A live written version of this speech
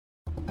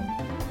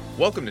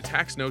Welcome to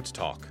Tax Notes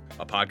Talk,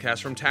 a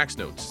podcast from Tax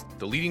Notes,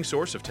 the leading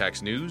source of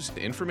tax news,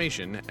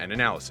 information, and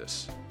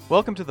analysis.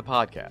 Welcome to the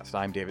podcast.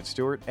 I'm David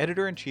Stewart,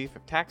 Editor-in-Chief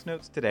of Tax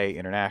Notes Today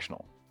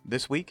International.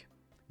 This week,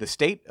 the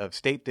state of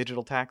state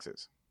digital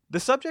taxes. The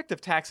subject of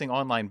taxing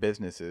online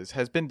businesses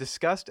has been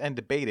discussed and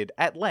debated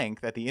at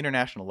length at the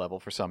international level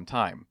for some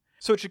time,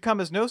 so it should come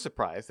as no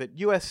surprise that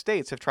U.S.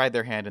 states have tried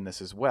their hand in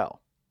this as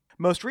well.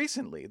 Most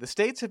recently, the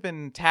states have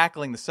been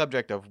tackling the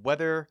subject of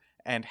whether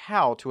and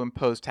how to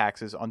impose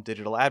taxes on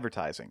digital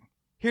advertising.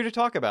 Here to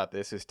talk about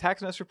this is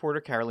Tax Notes reporter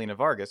Carolina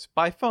Vargas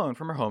by phone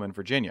from her home in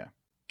Virginia.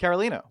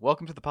 Carolina,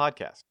 welcome to the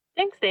podcast.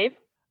 Thanks, Dave.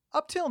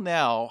 Up till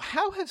now,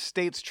 how have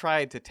states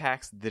tried to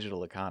tax the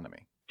digital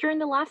economy? During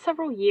the last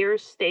several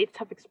years, states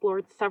have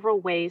explored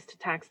several ways to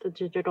tax the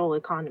digital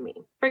economy.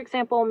 For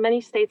example, many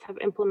states have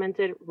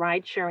implemented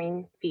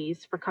ride-sharing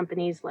fees for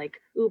companies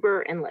like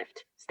Uber and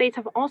Lyft. States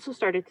have also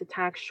started to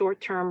tax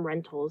short-term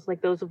rentals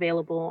like those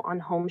available on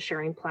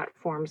home-sharing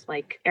platforms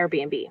like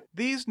Airbnb.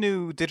 These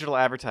new digital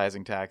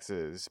advertising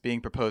taxes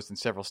being proposed in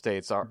several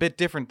states are a bit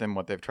different than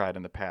what they've tried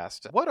in the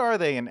past. What are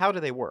they and how do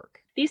they work?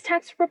 These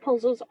tax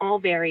proposals all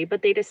vary,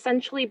 but they'd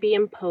essentially be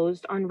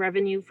imposed on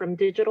revenue from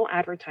digital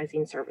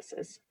advertising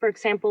services. For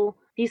example,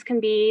 these can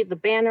be the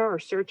banner or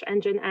search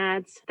engine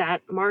ads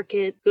that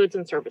market goods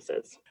and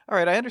services. All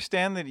right, I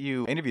understand that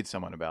you interviewed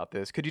someone about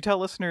this. Could you tell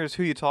listeners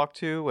who you talked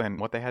to and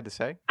what they had to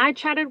say? I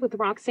chatted with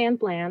Roxanne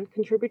Bland,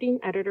 contributing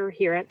editor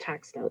here at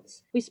Tax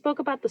Notes. We spoke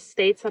about the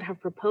states that have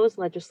proposed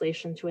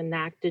legislation to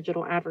enact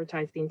digital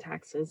advertising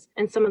taxes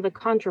and some of the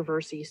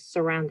controversies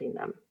surrounding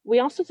them. We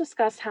also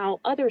discussed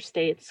how other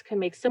states can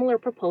make similar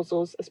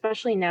proposals,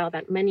 especially now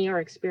that many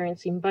are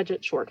experiencing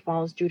budget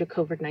shortfalls due to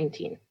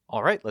COVID-19.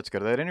 All right, let's go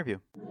to that interview.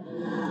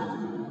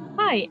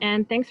 Hi,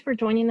 and thanks for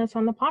joining us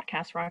on the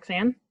podcast,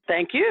 Roxanne.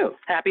 Thank you.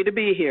 Happy to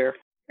be here.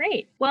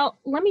 Great. Well,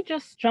 let me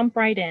just jump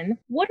right in.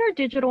 What are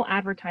digital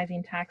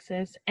advertising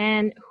taxes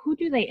and who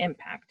do they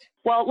impact?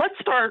 Well, let's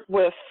start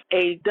with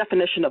a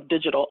definition of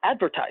digital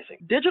advertising.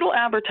 Digital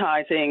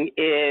advertising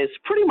is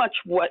pretty much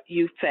what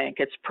you think.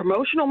 It's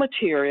promotional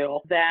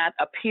material that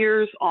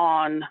appears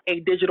on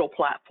a digital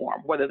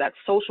platform, whether that's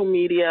social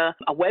media,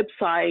 a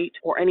website,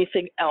 or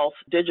anything else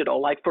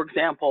digital. Like, for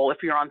example,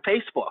 if you're on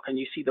Facebook and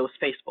you see those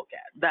Facebook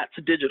ads, that's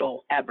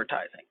digital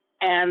advertising.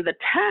 And the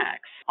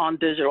tax on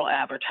digital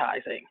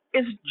advertising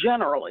is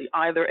generally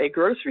either a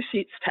gross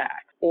receipts tax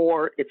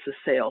or it's a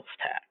sales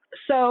tax.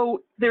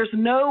 So there's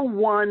no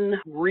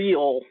one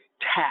real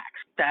tax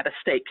that a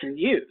state can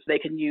use. They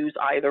can use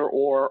either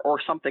or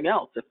something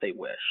else if they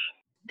wish.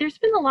 There's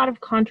been a lot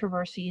of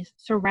controversies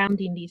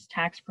surrounding these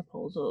tax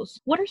proposals.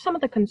 What are some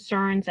of the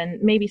concerns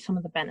and maybe some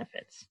of the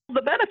benefits?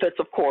 The benefits,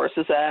 of course,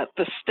 is that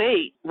the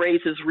state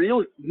raises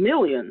real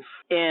millions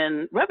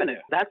in revenue.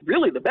 That's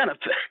really the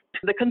benefit.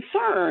 The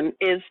concern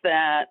is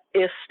that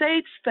if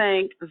states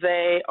think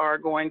they are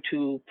going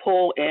to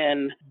pull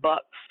in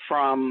bucks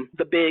from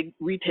the big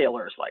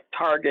retailers like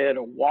Target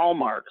or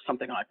Walmart or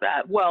something like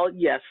that, well,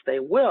 yes, they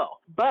will.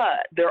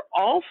 But they're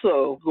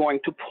also going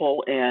to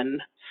pull in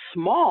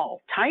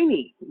small,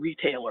 tiny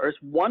retailers,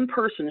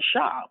 one-person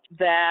shops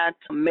that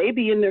may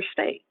be in their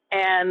state.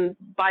 And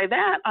by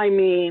that, I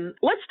mean,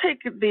 let's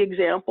take the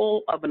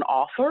example of an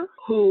author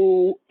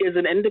who is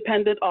an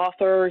independent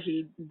author.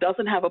 He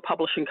doesn't have a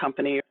publishing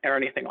company or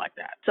anything like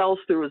that, sells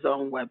through his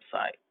own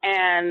website.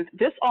 And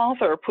this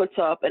author puts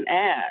up an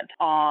ad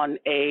on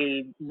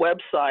a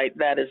website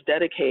that is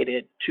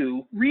dedicated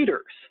to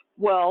readers.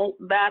 Well,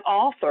 that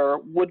author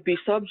would be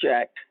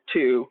subject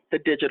to the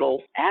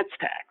digital ads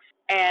tax.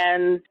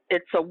 And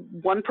it's a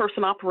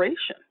one-person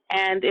operation.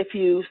 And if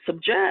you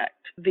subject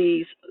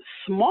these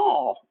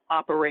small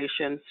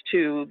operations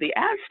to the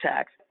ads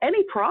tax,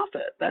 any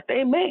profit that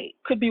they make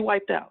could be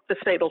wiped out. The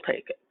state will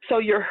take it. So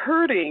you're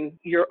hurting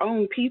your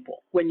own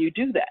people when you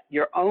do that,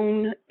 your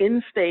own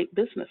in-state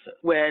businesses.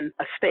 When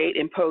a state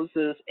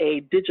imposes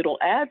a digital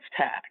ads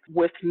tax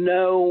with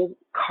no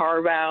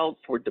carve-outs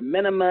or de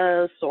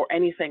minimis or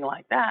anything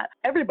like that,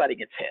 everybody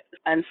gets hit.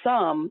 And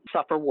some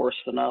suffer worse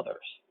than others.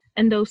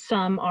 And those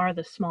some are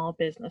the small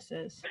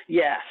businesses.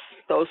 Yes,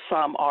 those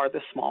some are the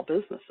small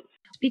businesses.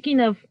 Speaking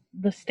of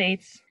the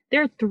states,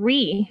 there are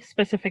 3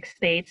 specific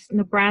states,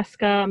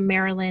 Nebraska,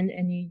 Maryland,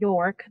 and New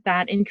York,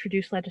 that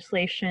introduced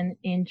legislation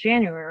in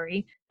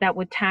January that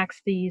would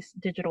tax these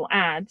digital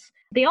ads.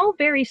 They all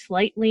vary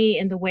slightly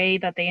in the way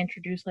that they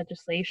introduce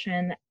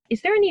legislation.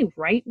 Is there any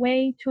right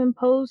way to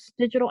impose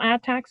digital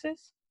ad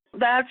taxes?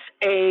 That's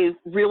a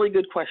really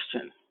good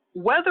question.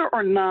 Whether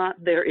or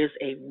not there is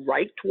a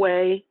right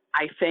way,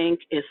 I think,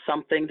 is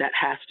something that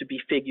has to be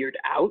figured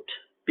out,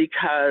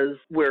 because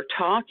we're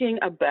talking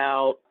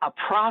about a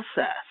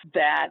process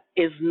that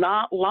is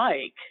not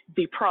like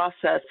the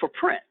process for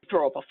print. You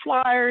throw up a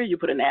flyer, you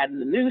put an ad in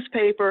the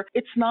newspaper.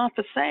 It's not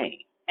the same.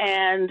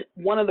 And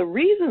one of the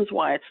reasons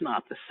why it's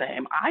not the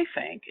same, I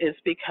think, is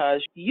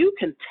because you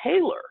can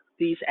tailor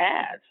these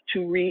ads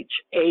to reach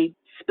a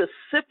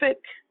specific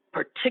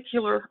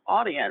particular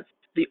audience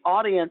the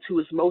audience who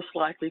is most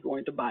likely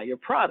going to buy your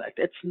product.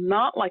 It's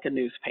not like a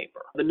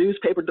newspaper. The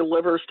newspaper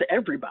delivers to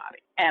everybody.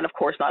 And of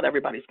course, not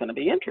everybody's going to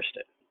be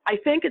interested. I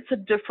think it's a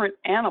different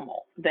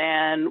animal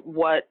than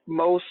what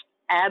most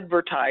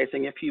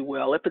advertising, if you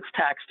will, if it's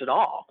taxed at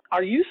all,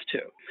 are used to.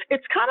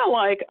 It's kind of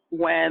like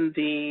when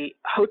the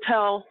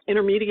hotel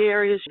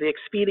intermediaries, the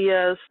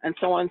Expedias, and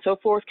so on and so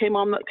forth came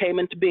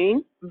into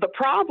being. The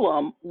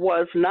problem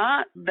was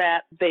not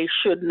that they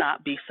should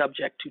not be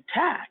subject to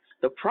tax.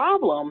 The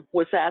problem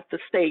was that the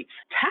state's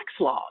tax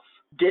laws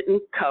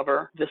didn't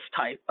cover this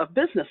type of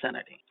business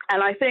entity.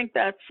 And I think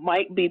that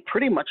might be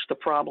pretty much the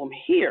problem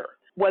here.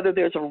 Whether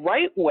there's a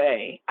right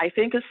way, I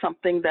think is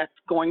something that's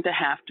going to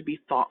have to be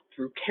thought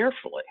through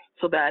carefully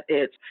so that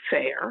it's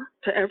fair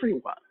to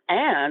everyone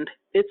and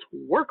it's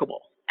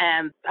workable.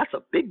 And that's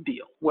a big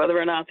deal, whether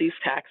or not these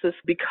taxes,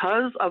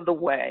 because of the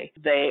way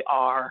they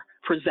are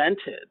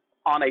presented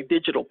on a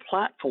digital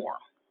platform,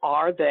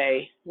 are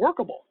they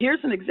workable? Here's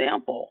an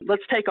example.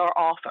 Let's take our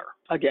author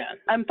again.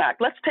 In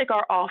fact, let's take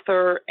our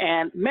author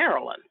and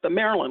Maryland, the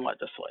Maryland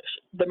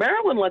legislation. The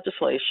Maryland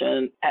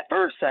legislation at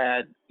first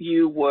said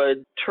you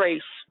would trace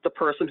the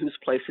person who's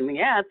placing the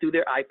ad through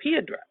their IP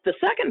address. The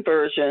second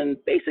version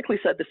basically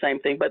said the same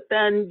thing, but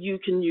then you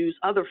can use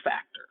other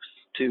factors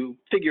to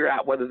figure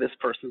out whether this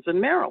person's in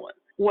Maryland.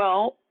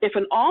 Well, if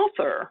an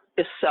author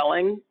is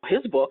selling his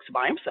books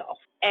by himself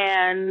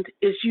and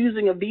is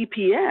using a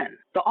VPN,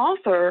 the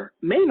author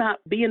may not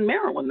be in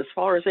Maryland as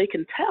far as they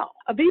can tell.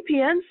 A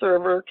VPN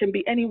server can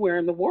be anywhere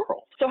in the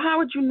world. So how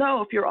would you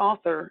know if your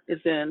author is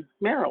in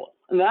Maryland?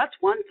 And that's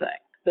one thing.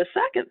 The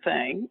second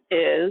thing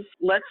is,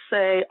 let's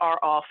say our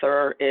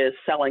author is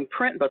selling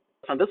print books.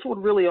 And this would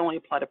really only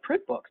apply to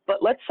print books.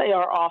 But let's say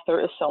our author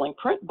is selling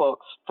print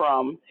books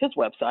from his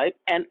website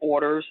and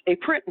orders a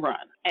print run.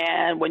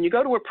 And when you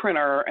go to a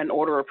printer and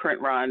order a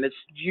print run, it's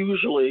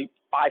usually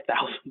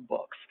 5,000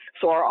 books.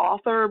 So our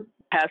author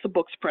has the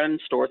books printed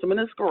and stores them in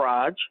his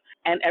garage.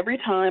 And every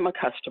time a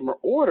customer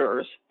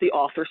orders, the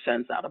author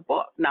sends out a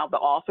book. Now, the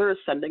author is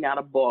sending out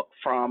a book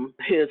from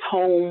his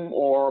home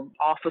or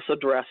office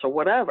address or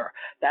whatever.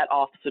 That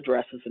office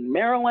address is in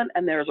Maryland,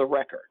 and there's a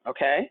record,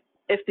 okay?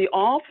 If the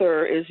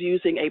author is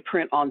using a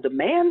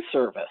print-on-demand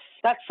service,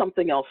 that's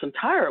something else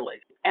entirely.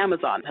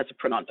 Amazon has a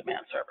print-on-demand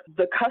service.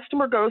 The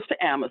customer goes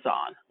to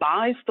Amazon,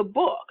 buys the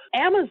book.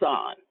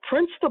 Amazon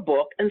prints the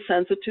book and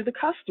sends it to the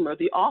customer.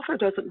 The author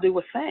doesn't do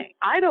a thing.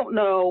 I don't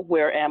know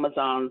where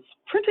Amazon's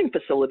printing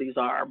facilities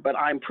are, but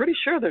I'm pretty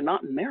sure they're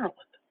not in Maryland.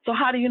 So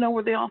how do you know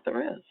where the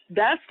author is?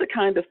 That's the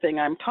kind of thing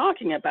I'm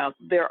talking about.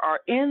 There are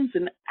ins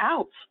and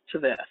outs to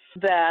this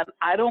that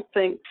I don't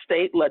think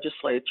state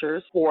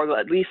legislatures, or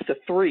at least the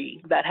three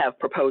that have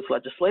proposed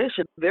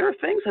legislation, there are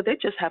things that they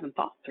just haven't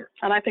thought through.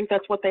 And I think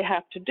that's what they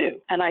have to do.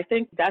 And I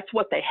think that's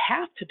what they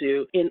have to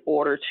do in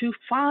order to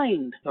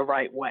find the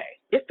right way,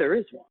 if there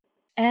is one.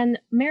 And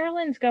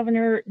Maryland's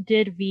governor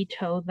did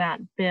veto that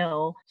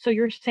bill. So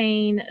you're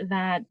saying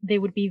that they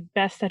would be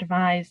best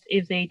advised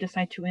if they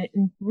decide to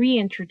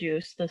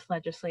reintroduce this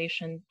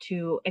legislation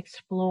to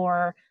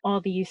explore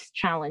all these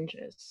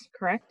challenges,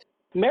 correct?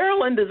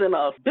 Maryland is in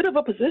a bit of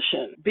a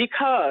position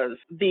because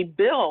the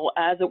bill,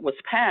 as it was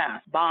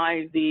passed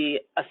by the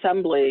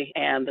Assembly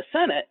and the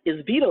Senate,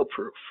 is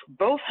veto-proof.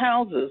 Both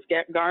houses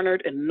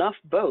garnered enough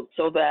votes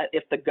so that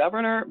if the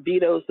governor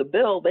vetoes the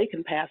bill, they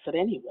can pass it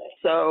anyway.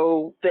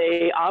 So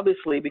they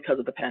obviously, because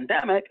of the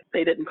pandemic,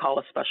 they didn't call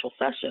a special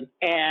session,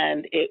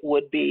 and it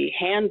would be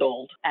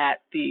handled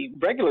at the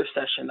regular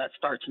session that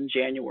starts in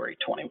January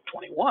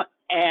 2021.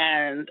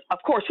 And of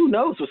course, who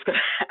knows what's going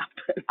to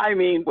happen? I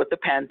mean, with the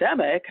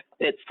pandemic,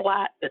 it's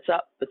flat, it's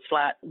up, it's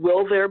flat.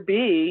 Will there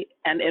be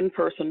an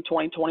in-person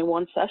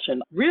 2021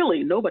 session?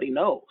 Really, nobody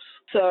knows.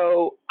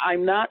 So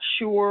I'm not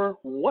sure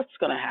what's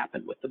going to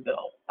happen with the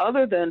bill,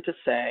 other than to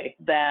say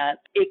that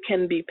it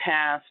can be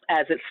passed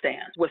as it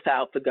stands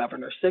without the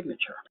governor's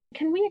signature.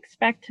 Can we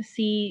expect to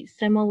see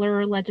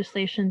similar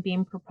legislation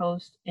being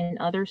proposed in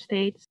other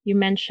states? You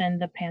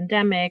mentioned the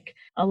pandemic.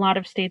 A lot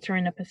of states are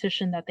in a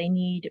position that they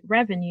need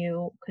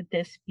revenue. Could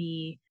this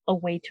be a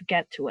way to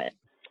get to it?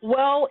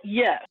 Well,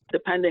 yes,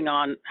 depending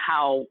on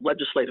how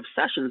legislative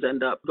sessions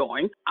end up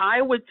going.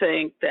 I would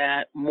think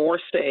that more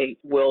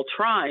states will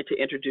try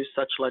to introduce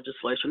such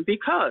legislation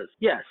because,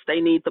 yes, they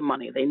need the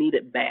money. They need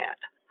it bad.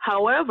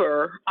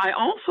 However, I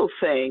also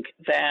think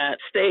that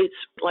states,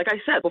 like I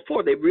said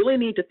before, they really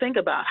need to think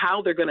about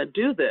how they're going to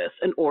do this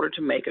in order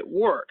to make it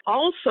work.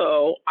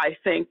 Also, I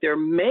think there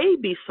may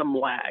be some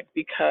lag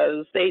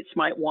because states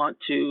might want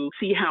to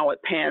see how it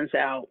pans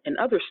out in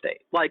other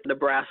states, like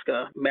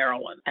Nebraska,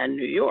 Maryland, and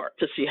New York,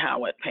 to see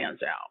how it pans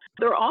out.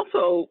 There are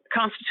also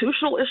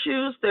constitutional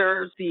issues.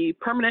 There's the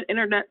Permanent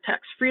Internet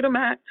Tax Freedom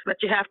Act that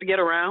you have to get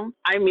around.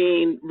 I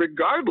mean,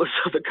 regardless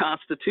of the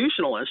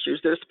constitutional issues,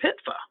 there's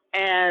PITFA.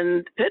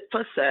 And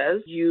PITFA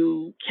says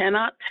you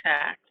cannot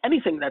tax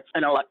anything that's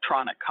an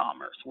electronic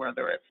commerce,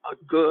 whether it's a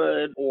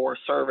good or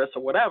service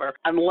or whatever,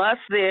 unless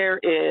there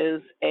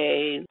is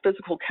a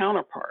physical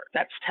counterpart,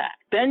 that's tax.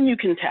 Then you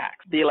can tax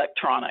the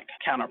electronic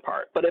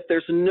counterpart. But if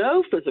there's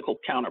no physical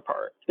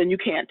counterpart, then you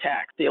can't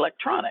tax the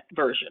electronic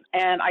version.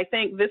 And I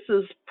think this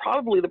is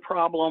probably the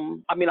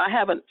problem. I mean, I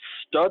haven't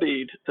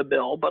studied the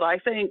bill, but I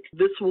think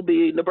this will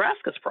be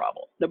Nebraska's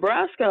problem.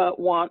 Nebraska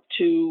want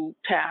to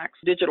tax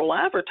digital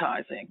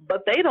advertising,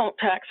 but they don't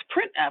tax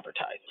print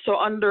advertising. So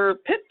under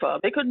PITFA,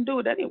 they couldn't do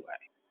it anyway.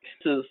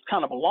 This is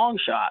kind of a long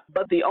shot,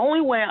 but the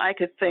only way I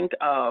could think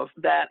of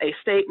that a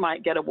state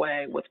might get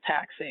away with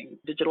taxing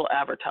digital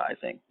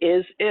advertising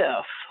is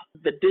if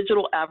the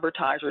digital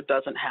advertiser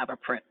doesn't have a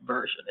print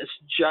version. It's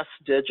just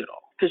digital.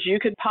 Because you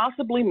could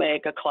possibly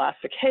make a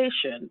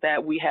classification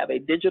that we have a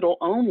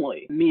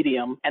digital-only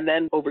medium, and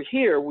then over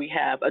here we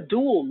have a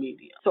dual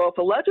medium. So if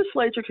the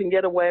legislature can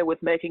get away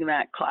with making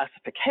that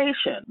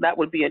classification, that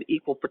would be an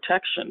equal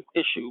protection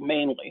issue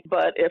mainly.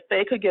 But if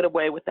they could get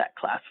away with that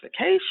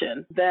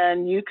classification,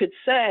 then you could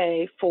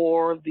say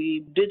for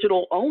the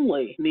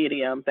digital-only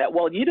medium that,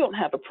 well, you don't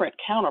have a print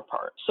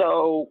counterpart.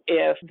 So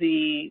if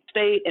the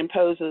state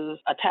imposes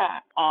a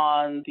tax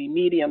on the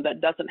medium that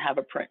doesn't have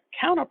a print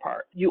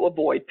counterpart, you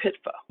avoid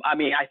PITFA. I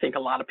mean, I think a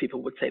lot of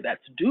people would say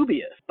that's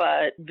dubious,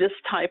 but this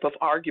type of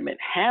argument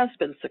has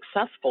been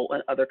successful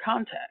in other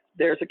contexts.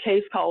 There's a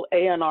case called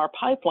ANR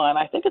Pipeline,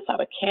 I think it's out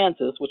of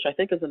Kansas, which I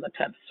think is in the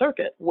 10th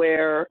Circuit,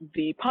 where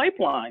the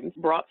pipeline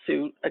brought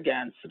suit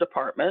against the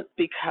department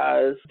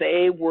because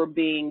they were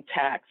being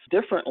taxed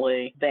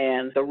differently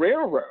than the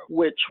railroad,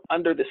 which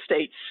under the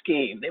state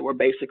scheme, they were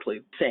basically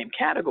the same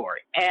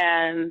category.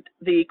 And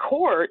the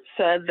court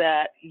said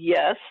that,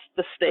 yes,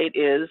 the state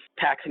is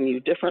taxing you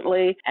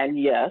differently, and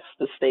yes,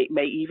 the state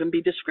may even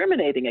be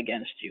discriminating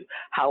against you.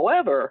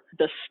 However,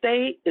 the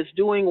state is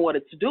doing what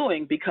it's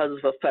doing because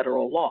of a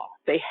federal law.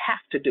 They have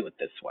to do it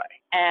this way.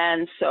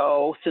 And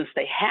so since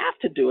they have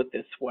to do it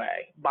this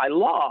way by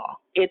law,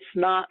 it's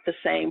not the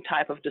same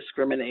type of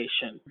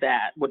discrimination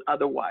that would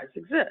otherwise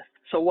exist.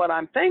 So what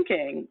I'm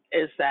thinking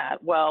is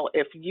that, well,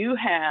 if you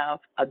have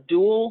a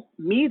dual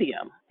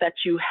medium that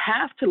you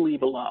have to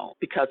leave alone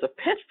because of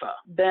PITFA,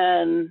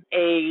 then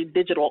a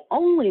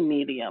digital-only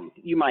medium,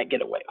 you might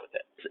get away with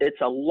it.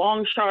 It's a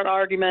long shot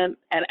argument,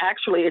 and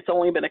actually it's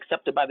only been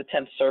accepted by the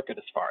 10th Circuit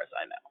as far as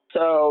I know.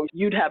 So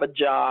you'd have a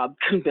job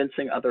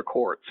convincing other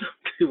courts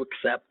to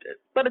accept it,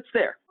 but it's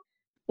there.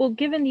 Well,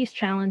 given these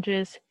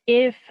challenges,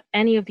 if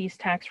any of these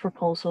tax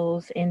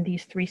proposals in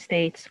these three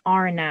states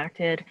are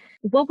enacted,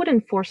 what would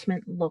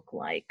enforcement look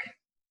like?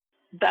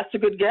 That's a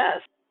good guess.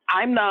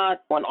 I'm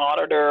not an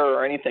auditor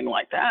or anything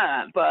like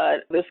that,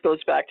 but this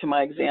goes back to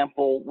my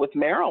example with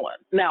Maryland.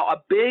 Now, a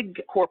big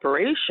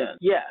corporation,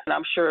 yes, and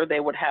I'm sure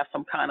they would have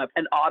some kind of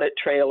an audit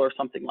trail or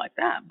something like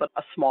that, but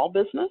a small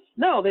business?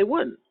 No, they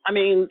wouldn't. I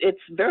mean, it's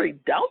very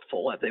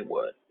doubtful that they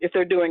would if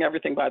they're doing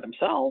everything by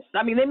themselves.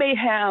 I mean, they may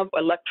have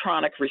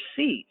electronic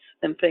receipts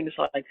and things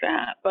like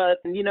that, but,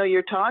 you know,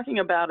 you're talking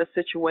about a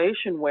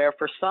situation where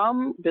for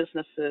some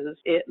businesses,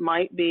 it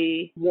might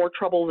be more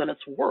trouble than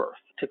it's worth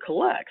to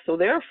collect. So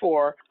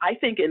therefore, I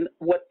think in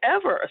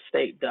whatever a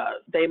state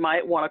does, they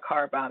might want to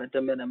carve out a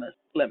de minimis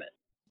limit.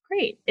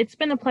 Great. It's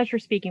been a pleasure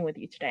speaking with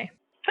you today.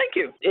 Thank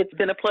you. It's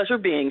been a pleasure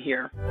being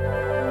here.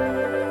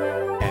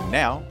 And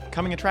now,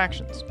 coming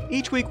attractions.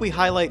 Each week we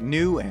highlight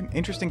new and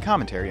interesting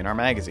commentary in our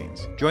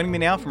magazines. Joining me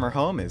now from her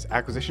home is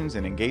Acquisitions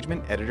and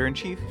Engagement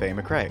Editor-in-Chief Faye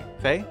McRae.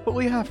 Faye, what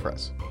will you have for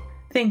us?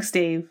 Thanks,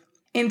 Dave.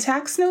 In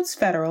Tax Notes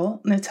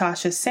Federal,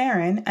 Natasha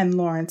Sarin and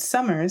Lawrence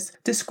Summers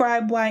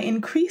describe why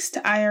increased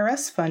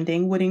IRS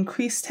funding would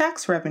increase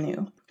tax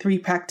revenue. 3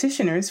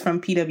 practitioners from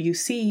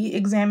PwC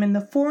examine the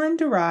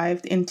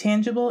foreign-derived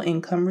intangible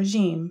income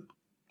regime.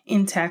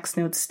 In Tax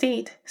Notes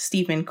State,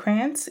 Stephen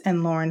Krantz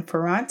and Lauren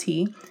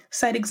Ferranti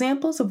cite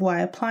examples of why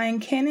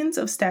applying canons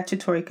of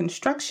statutory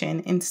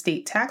construction in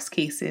state tax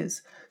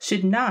cases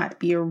should not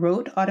be a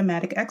rote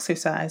automatic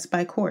exercise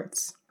by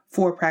courts.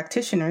 4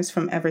 practitioners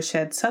from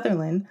Evershed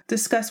Sutherland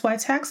discuss why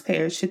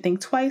taxpayers should think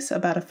twice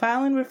about a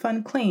file and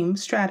refund claim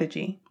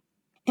strategy.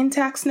 In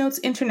Tax Notes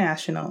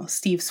International,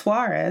 Steve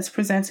Suarez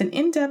presents an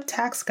in-depth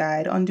tax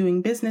guide on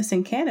doing business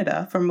in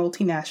Canada for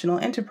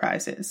multinational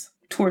enterprises.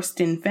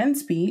 Torsten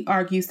Fensby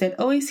argues that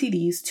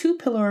OECD's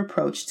 2-pillar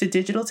approach to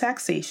digital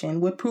taxation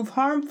would prove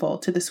harmful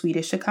to the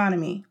Swedish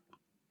economy.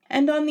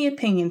 And on the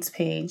opinions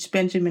page,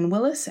 Benjamin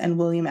Willis and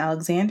William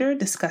Alexander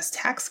discuss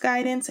tax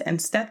guidance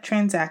and step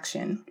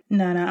transaction.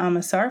 Nana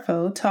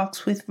Amasarfo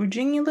talks with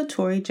Virginia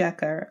Latore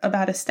Jecker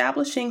about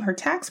establishing her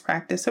tax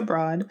practice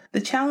abroad,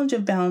 the challenge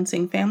of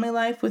balancing family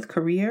life with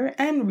career,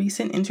 and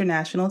recent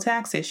international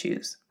tax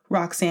issues.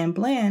 Roxanne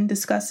Bland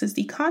discusses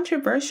the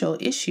controversial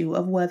issue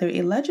of whether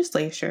a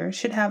legislature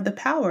should have the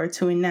power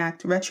to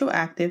enact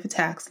retroactive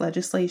tax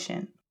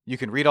legislation. You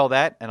can read all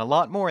that and a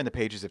lot more in the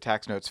pages of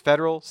Tax Notes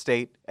Federal,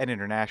 State, and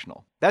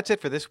International. That's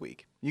it for this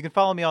week. You can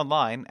follow me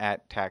online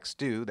at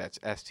TaxStew, that's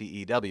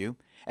S-T-E-W,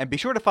 and be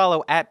sure to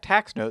follow at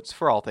Tax Notes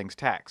for all things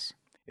tax.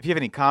 If you have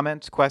any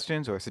comments,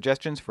 questions, or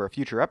suggestions for a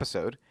future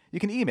episode, you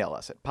can email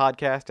us at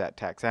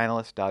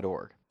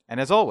podcast@taxanalyst.org. And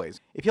as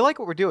always, if you like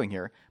what we're doing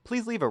here,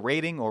 please leave a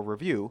rating or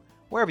review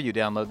wherever you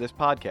download this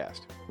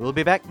podcast. We'll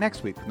be back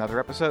next week with another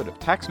episode of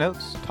Tax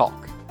Notes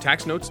Talk.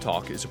 Tax Notes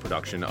Talk is a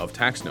production of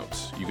Tax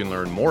Notes. You can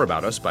learn more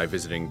about us by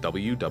visiting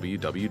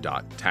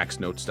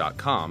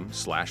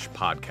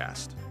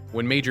www.taxnotes.com/podcast.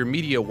 When major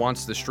media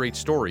wants the straight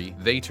story,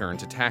 they turn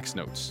to Tax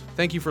Notes.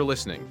 Thank you for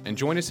listening, and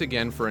join us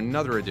again for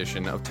another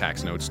edition of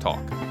Tax Notes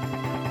Talk.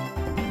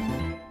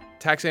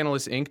 Tax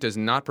Analysts, Inc. does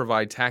not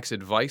provide tax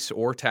advice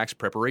or tax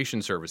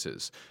preparation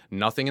services.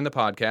 Nothing in the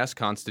podcast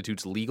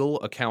constitutes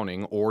legal,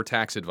 accounting, or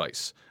tax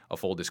advice. A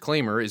full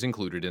disclaimer is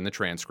included in the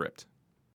transcript.